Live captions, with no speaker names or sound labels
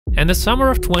In the summer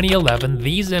of 2011,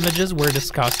 these images were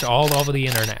discussed all over the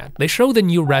internet. They show the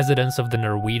new residence of the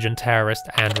Norwegian terrorist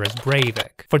Anders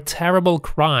Breivik. For terrible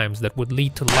crimes that would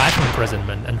lead to life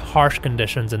imprisonment and harsh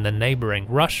conditions in the neighboring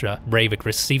Russia, Breivik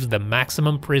receives the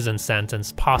maximum prison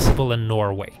sentence possible in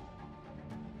Norway.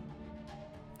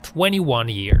 21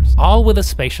 years, all with a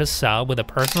spacious cell with a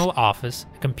personal office,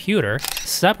 a computer,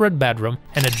 separate bedroom,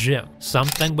 and a gym,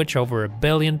 something which over 1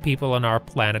 billion people on our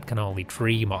planet can only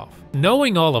dream of.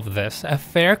 Knowing all of this, a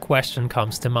fair question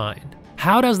comes to mind.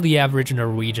 How does the average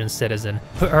Norwegian citizen,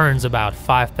 who earns about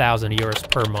 5,000 euros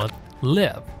per month,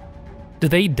 live? Do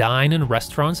they dine in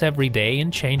restaurants every day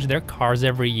and change their cars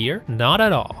every year? Not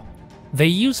at all. They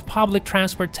use public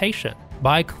transportation,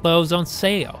 buy clothes on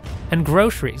sale, and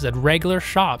groceries at regular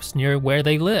shops near where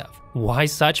they live. Why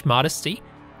such modesty?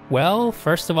 Well,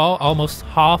 first of all, almost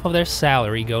half of their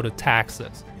salary go to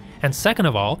taxes. And second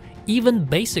of all, even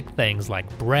basic things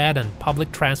like bread and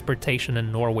public transportation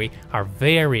in Norway are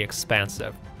very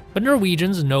expensive. But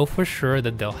Norwegians know for sure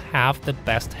that they'll have the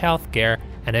best healthcare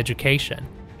and education.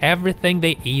 Everything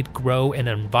they eat grow in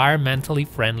environmentally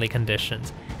friendly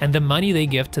conditions, and the money they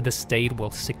give to the state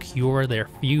will secure their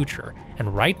future.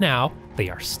 And right now, they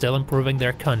are still improving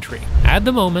their country. At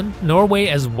the moment, Norway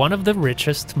is one of the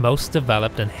richest, most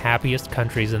developed and happiest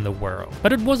countries in the world.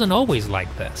 But it wasn't always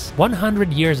like this.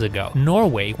 100 years ago,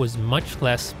 Norway was much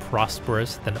less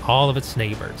prosperous than all of its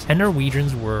neighbors, and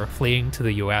Norwegians were fleeing to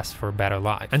the US for a better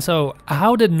life. And so,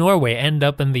 how did Norway end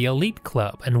up in the elite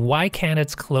club, and why can't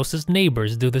its closest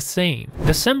neighbors do the same?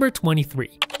 December 23,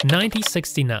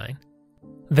 1969.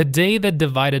 The day that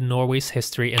divided Norway's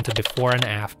history into before and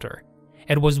after.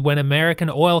 It was when American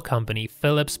oil company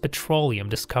Phillips Petroleum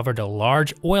discovered a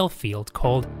large oil field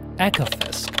called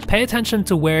Ekofisk. Pay attention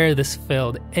to where this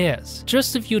field is,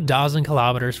 just a few dozen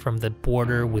kilometers from the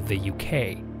border with the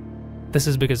UK. This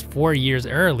is because 4 years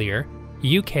earlier,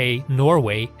 UK,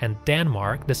 Norway, and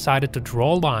Denmark decided to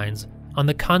draw lines on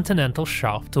the continental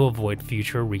shelf to avoid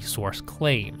future resource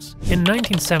claims. In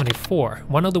 1974,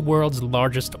 one of the world's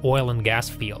largest oil and gas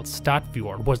fields,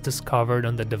 Statfjord, was discovered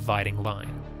on the dividing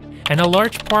line. And a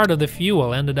large part of the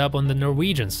fuel ended up on the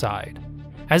Norwegian side,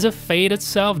 as if fate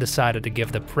itself decided to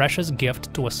give the precious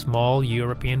gift to a small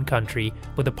European country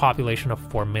with a population of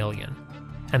 4 million.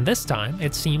 And this time,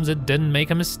 it seems it didn't make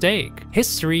a mistake.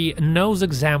 History knows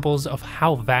examples of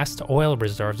how vast oil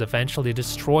reserves eventually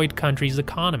destroyed countries'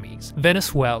 economies.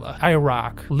 Venezuela,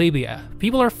 Iraq, Libya.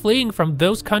 People are fleeing from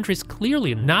those countries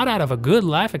clearly not out of a good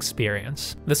life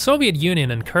experience. The Soviet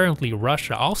Union and currently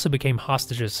Russia also became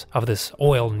hostages of this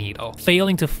oil needle,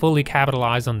 failing to fully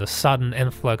capitalize on the sudden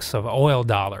influx of oil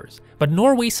dollars. But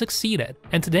Norway succeeded,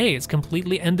 and today it's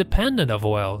completely independent of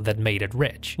oil that made it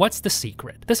rich. What's the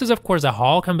secret? This is of course a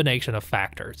whole combination of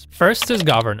factors. First is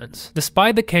governance.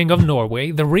 Despite the King of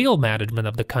Norway, the real management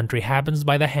of the country happens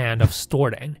by the hand of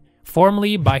Storting,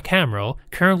 formerly bicameral,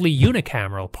 currently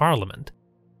unicameral parliament.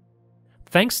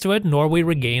 Thanks to it, Norway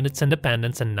regained its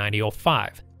independence in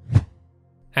 1905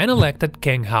 and elected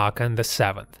King Haakon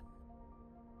VII.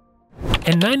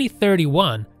 In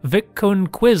 1931, Vidkun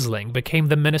Quisling became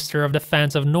the Minister of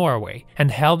Defense of Norway and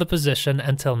held the position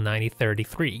until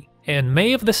 1933. In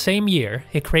May of the same year,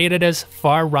 he created his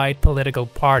far-right political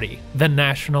party, the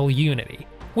National Unity,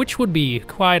 which would be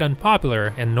quite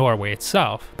unpopular in Norway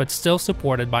itself, but still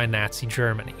supported by Nazi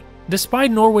Germany.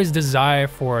 Despite Norway's desire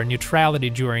for neutrality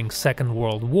during Second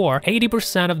World War,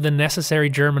 80% of the necessary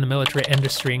German military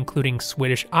industry, including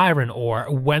Swedish iron ore,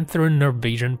 went through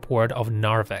Norwegian port of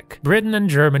Narvik. Britain and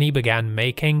Germany began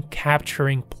making,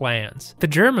 capturing plans. The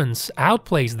Germans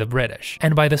outplaced the British,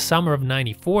 and by the summer of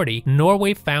 1940,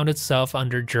 Norway found itself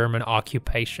under German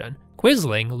occupation.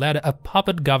 Quisling led a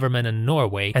puppet government in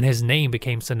Norway, and his name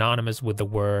became synonymous with the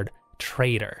word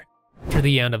traitor. After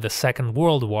the end of the Second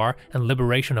World War and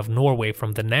liberation of Norway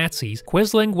from the Nazis,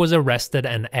 Quisling was arrested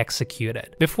and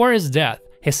executed. Before his death,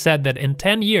 he said that in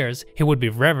 10 years he would be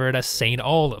revered as Saint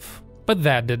Olaf. But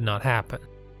that did not happen.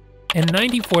 In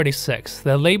 1946,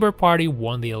 the Labour Party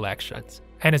won the elections,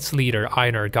 and its leader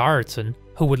Einar Gerhardsen,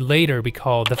 who would later be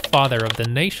called the father of the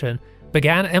nation,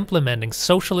 began implementing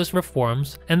socialist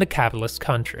reforms in the capitalist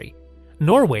country.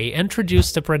 Norway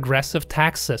introduced a progressive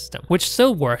tax system, which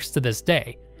still works to this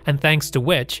day, and thanks to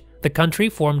which, the country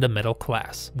formed a middle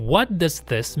class. What does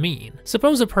this mean?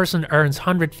 Suppose a person earns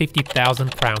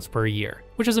 150,000 crowns per year,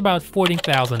 which is about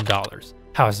 $14,000,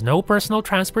 has no personal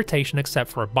transportation except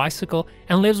for a bicycle,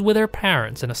 and lives with their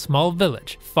parents in a small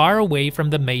village, far away from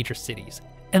the major cities.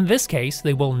 In this case,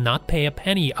 they will not pay a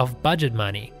penny of budget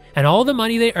money, and all the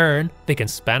money they earn, they can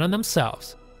spend on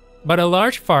themselves. But a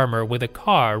large farmer with a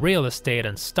car, real estate,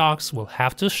 and stocks will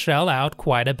have to shell out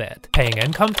quite a bit, paying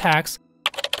income tax,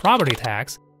 property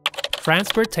tax,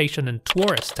 transportation and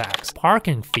tourist tax,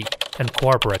 parking fee, and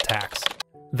corporate tax.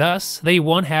 Thus, they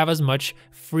won't have as much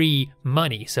free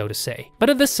money, so to say. But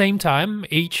at the same time,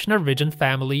 each Norwegian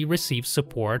family receives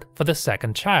support for the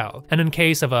second child. And in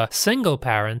case of a single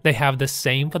parent, they have the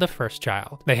same for the first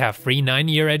child. They have free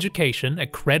 9-year education, a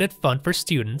credit fund for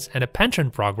students, and a pension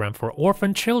program for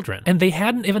orphan children. And they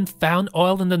hadn't even found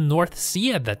oil in the North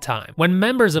Sea at that time. When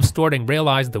members of Storting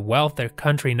realized the wealth their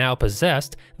country now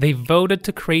possessed, they voted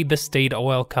to create the state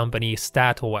oil company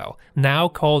Statoil, now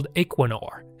called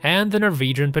Equinor, and the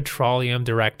Norwegian Petroleum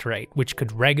Directorate, which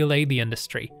could regulate the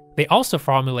industry. They also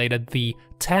formulated the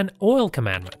 10 oil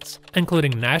commandments,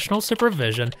 including national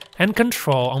supervision and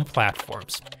control on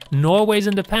platforms, Norway's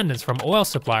independence from oil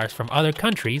suppliers from other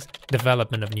countries,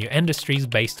 development of new industries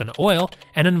based on oil,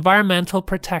 and environmental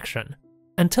protection.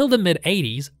 Until the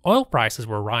mid-80s, oil prices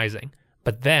were rising,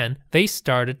 but then they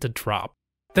started to drop.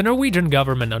 The Norwegian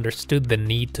government understood the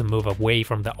need to move away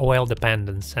from the oil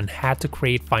dependence and had to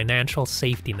create financial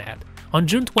safety net. On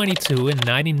June 22 in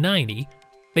 1990,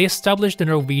 they established the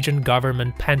Norwegian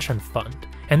Government Pension Fund,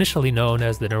 initially known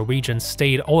as the Norwegian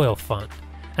State Oil Fund.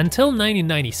 Until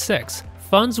 1996,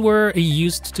 funds were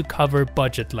used to cover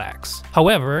budget lacks.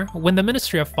 However, when the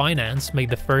Ministry of Finance made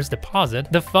the first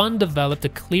deposit, the fund developed a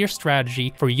clear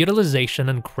strategy for utilization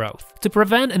and growth. To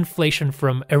prevent inflation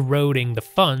from eroding the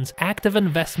funds, active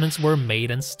investments were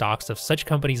made in stocks of such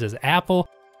companies as Apple,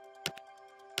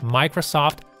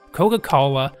 Microsoft,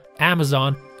 Coca-Cola,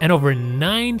 Amazon, and over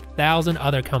 9,000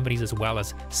 other companies, as well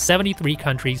as 73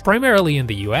 countries, primarily in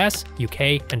the US,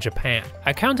 UK, and Japan,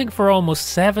 accounting for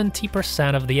almost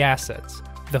 70% of the assets.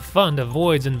 The fund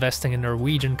avoids investing in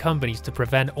Norwegian companies to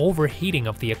prevent overheating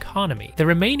of the economy. The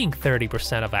remaining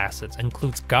 30% of assets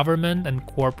includes government and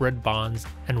corporate bonds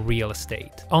and real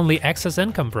estate. Only excess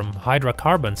income from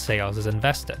hydrocarbon sales is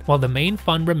invested, while the main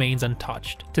fund remains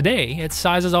untouched. Today, its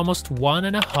size is almost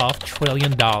 $1.5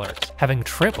 trillion, having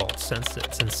tripled since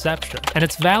its inception, and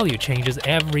its value changes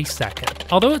every second.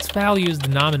 Although its value is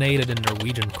denominated in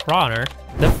Norwegian kroner,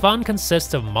 the fund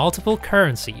consists of multiple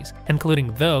currencies,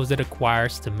 including those it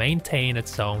acquires to maintain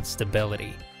its own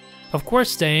stability. Of course,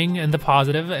 staying in the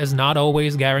positive is not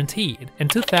always guaranteed. In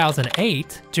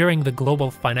 2008, during the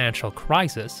global financial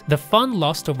crisis, the fund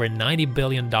lost over $90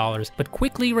 billion but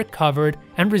quickly recovered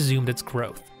and resumed its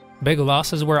growth. Big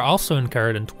losses were also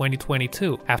incurred in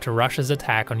 2022 after Russia's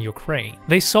attack on Ukraine.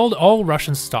 They sold all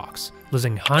Russian stocks,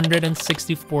 losing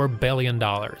 $164 billion.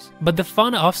 But the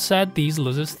fund offset these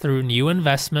losses through new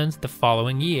investments the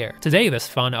following year. Today, this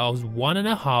fund owns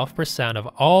 1.5% of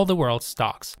all the world's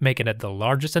stocks, making it the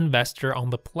largest investor on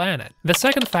the planet. The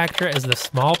second factor is the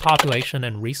small population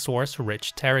and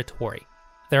resource-rich territory.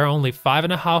 There are only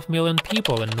 5.5 million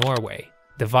people in Norway.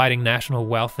 Dividing national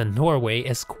wealth in Norway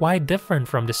is quite different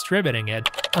from distributing it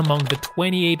among the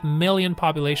 28 million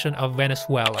population of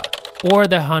Venezuela or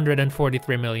the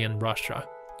 143 million Russia.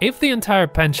 If the entire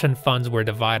pension funds were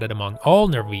divided among all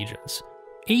Norwegians,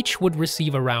 each would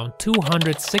receive around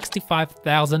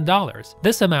 $265,000.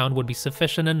 This amount would be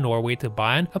sufficient in Norway to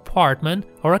buy an apartment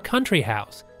or a country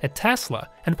house, a Tesla,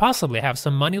 and possibly have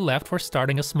some money left for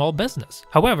starting a small business.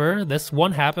 However, this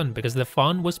won't happen because the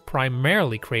fund was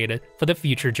primarily created for the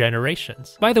future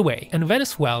generations. By the way, in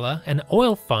Venezuela, an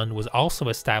oil fund was also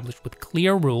established with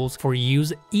clear rules for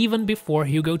use even before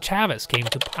Hugo Chavez came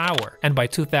to power, and by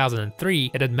 2003,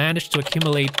 it had managed to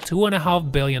accumulate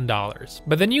 $2.5 billion.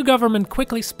 But the new government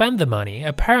quickly spent the money,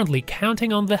 apparently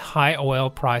counting on the high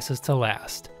oil prices to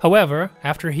last. However,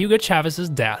 after Hugo Chavez's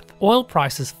death, oil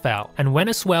prices fell, and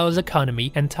Venezuela's economy,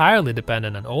 entirely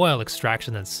dependent on oil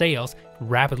extraction and sales,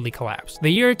 rapidly collapsed. The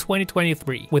year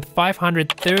 2023, with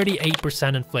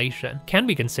 538% inflation, can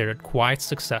be considered quite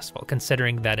successful,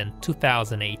 considering that in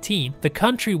 2018, the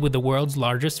country with the world's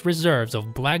largest reserves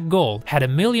of black gold had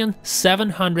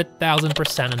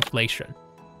 1,700,000% inflation.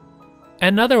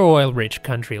 Another oil-rich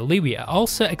country, Libya,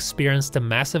 also experienced a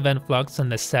massive influx in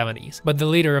the 70s, but the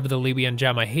leader of the Libyan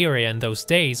Jamahiriya in those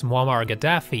days, Muammar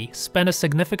Gaddafi, spent a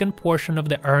significant portion of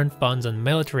the earned funds on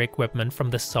military equipment from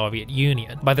the Soviet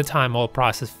Union. By the time oil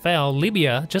prices fell,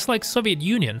 Libya, just like Soviet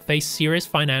Union, faced serious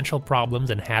financial problems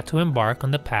and had to embark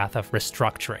on the path of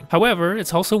restructuring. However,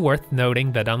 it's also worth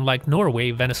noting that unlike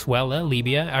Norway, Venezuela,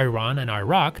 Libya, Iran, and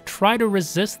Iraq tried to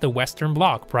resist the Western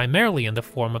Bloc, primarily in the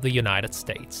form of the United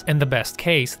States. In the best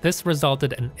case, this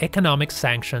resulted in economic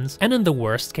sanctions, and in the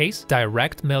worst case,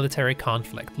 direct military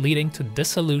conflict, leading to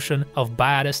dissolution of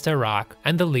Ba'athist Iraq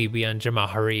and the Libyan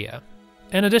Jamahiriya.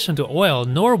 In addition to oil,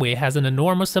 Norway has an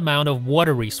enormous amount of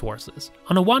water resources.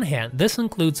 On the one hand, this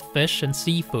includes fish and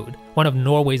seafood, one of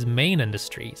Norway's main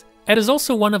industries. It is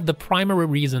also one of the primary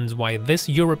reasons why this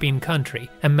European country,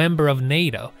 a member of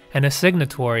NATO and a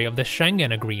signatory of the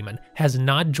Schengen Agreement, has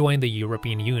not joined the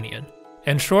European Union.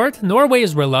 In short, Norway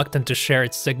is reluctant to share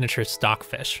its signature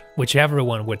stockfish, which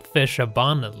everyone would fish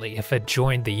abundantly if it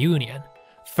joined the Union.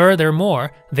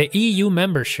 Furthermore, the EU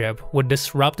membership would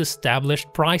disrupt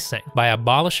established pricing by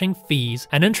abolishing fees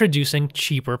and introducing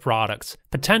cheaper products,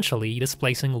 potentially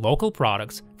displacing local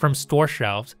products from store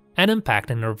shelves and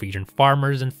impacting Norwegian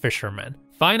farmers and fishermen.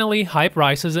 Finally, high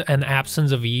prices and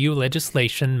absence of EU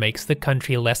legislation makes the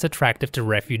country less attractive to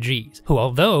refugees, who,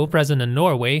 although present in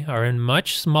Norway, are in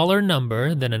much smaller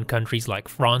number than in countries like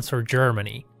France or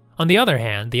Germany. On the other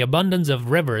hand, the abundance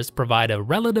of rivers provide a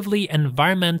relatively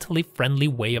environmentally friendly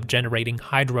way of generating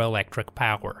hydroelectric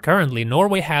power. Currently,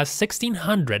 Norway has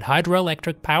 1,600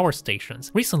 hydroelectric power stations.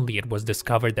 Recently, it was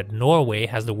discovered that Norway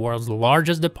has the world's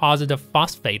largest deposit of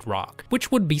phosphate rock,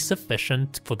 which would be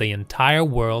sufficient for the entire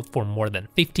world for more than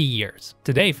 50 years.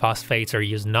 Today, phosphates are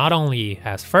used not only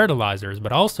as fertilizers,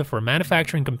 but also for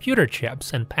manufacturing computer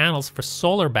chips and panels for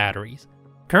solar batteries.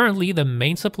 Currently, the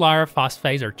main supplier of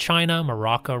phosphates are China,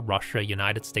 Morocco, Russia,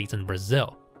 United States, and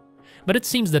Brazil. But it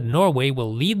seems that Norway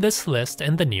will lead this list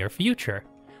in the near future.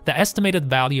 The estimated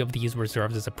value of these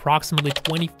reserves is approximately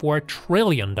 $24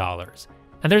 trillion.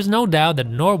 And there's no doubt that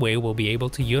Norway will be able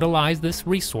to utilize this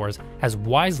resource as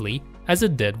wisely as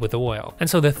it did with oil. And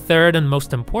so the third and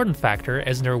most important factor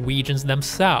is Norwegians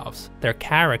themselves, their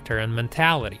character and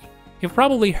mentality. You've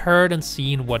probably heard and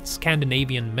seen what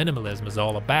Scandinavian minimalism is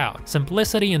all about: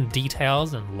 simplicity in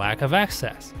details and lack of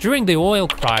excess. During the oil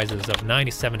crisis of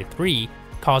 1973,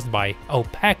 caused by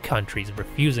OPEC countries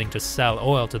refusing to sell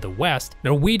oil to the West,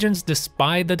 Norwegians,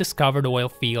 despite the discovered oil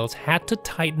fields, had to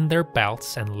tighten their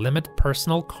belts and limit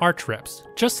personal car trips,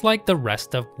 just like the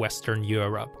rest of Western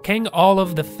Europe. King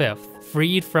Olav V,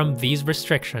 freed from these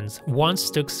restrictions,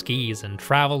 once took skis and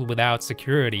traveled without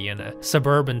security in a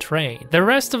suburban train. The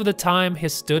rest of the time he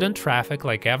stood in traffic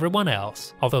like everyone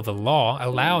else, although the law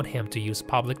allowed him to use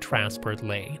public transport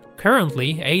lane.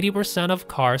 Currently, 80% of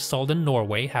cars sold in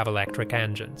Norway have electric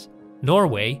engines.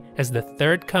 Norway is the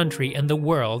third country in the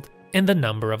world in the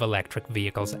number of electric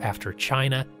vehicles after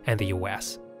China and the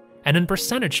US. And in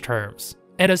percentage terms,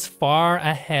 it is far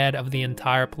ahead of the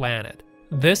entire planet.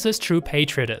 This is true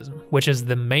patriotism, which is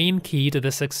the main key to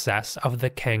the success of the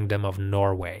Kingdom of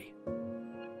Norway.